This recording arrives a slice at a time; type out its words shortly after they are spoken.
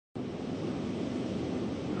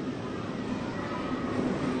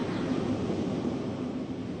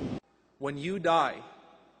When you die,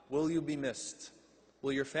 will you be missed?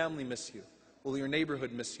 Will your family miss you? Will your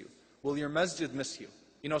neighborhood miss you? Will your masjid miss you?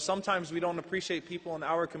 You know, sometimes we don't appreciate people in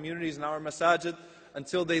our communities, in our masajid,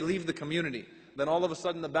 until they leave the community. Then all of a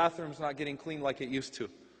sudden the bathroom's not getting clean like it used to.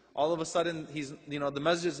 All of a sudden the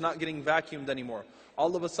masjid's not getting vacuumed anymore.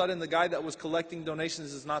 All of a sudden the guy that was collecting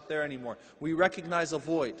donations is not there anymore. We recognize a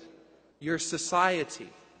void. Your society,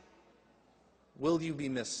 will you be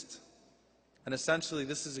missed? And essentially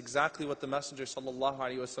this is exactly what the Messenger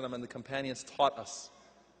ﷺ and the companions taught us.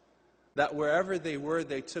 That wherever they were,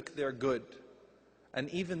 they took their good. And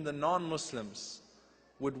even the non-Muslims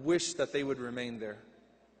would wish that they would remain there.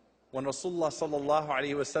 When Rasulullah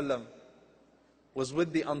ﷺ was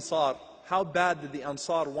with the Ansar, how bad did the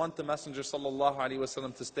Ansar want the Messenger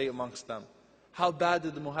ﷺ to stay amongst them? How bad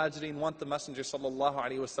did the Muhajirin want the Messenger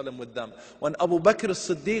ﷺ with them? When Abu Bakr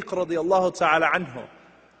as-Siddiq radiyallahu ta'ala anhu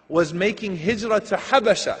was making hijrah to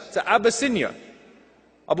Habasha, to Abyssinia.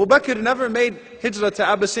 Abu Bakr never made hijrah to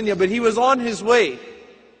Abyssinia, but he was on his way.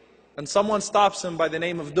 And someone stops him by the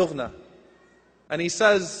name of Dughna. And he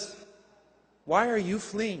says, why are you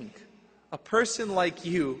fleeing? A person like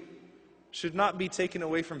you should not be taken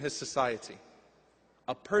away from his society.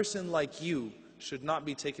 A person like you should not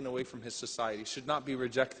be taken away from his society, should not be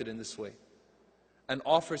rejected in this way. And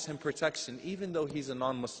offers him protection, even though he's a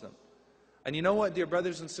non-Muslim. And you know what, dear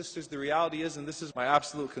brothers and sisters, the reality is, and this is my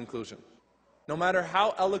absolute conclusion. No matter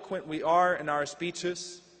how eloquent we are in our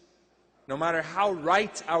speeches, no matter how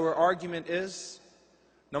right our argument is,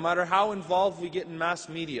 no matter how involved we get in mass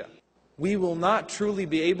media, we will not truly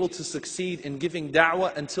be able to succeed in giving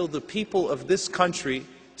da'wah until the people of this country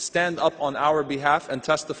stand up on our behalf and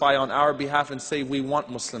testify on our behalf and say, we want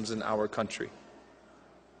Muslims in our country.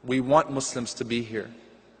 We want Muslims to be here.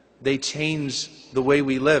 They change the way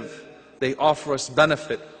we live. They offer us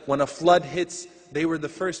benefit. When a flood hits, they were the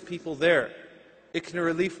first people there. ICNA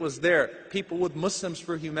Relief was there. People with Muslims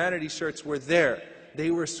for Humanity shirts were there.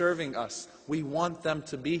 They were serving us. We want them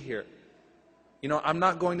to be here. You know, I'm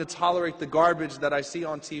not going to tolerate the garbage that I see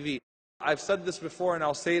on TV. I've said this before and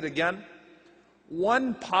I'll say it again.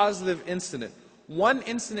 One positive incident, one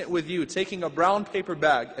incident with you taking a brown paper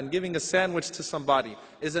bag and giving a sandwich to somebody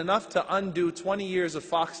is enough to undo 20 years of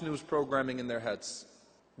Fox News programming in their heads.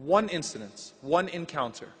 One incident, one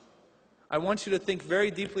encounter. I want you to think very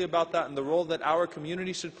deeply about that and the role that our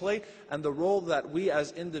community should play and the role that we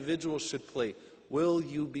as individuals should play. Will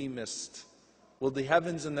you be missed? Will the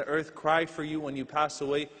heavens and the earth cry for you when you pass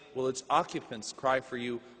away? Will its occupants cry for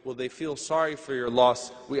you? Will they feel sorry for your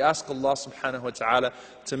loss? We ask Allah subhanahu wa ta'ala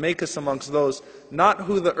to make us amongst those, not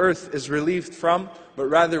who the earth is relieved from, but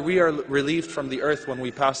rather we are relieved from the earth when we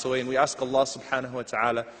pass away. And we ask Allah subhanahu wa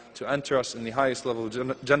ta'ala to enter us in the highest level of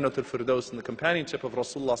Jannatul Firdaus in the companionship of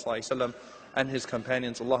Rasulullah sallallahu alaihi wasallam and his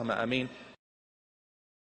companions. Allahumma ameen.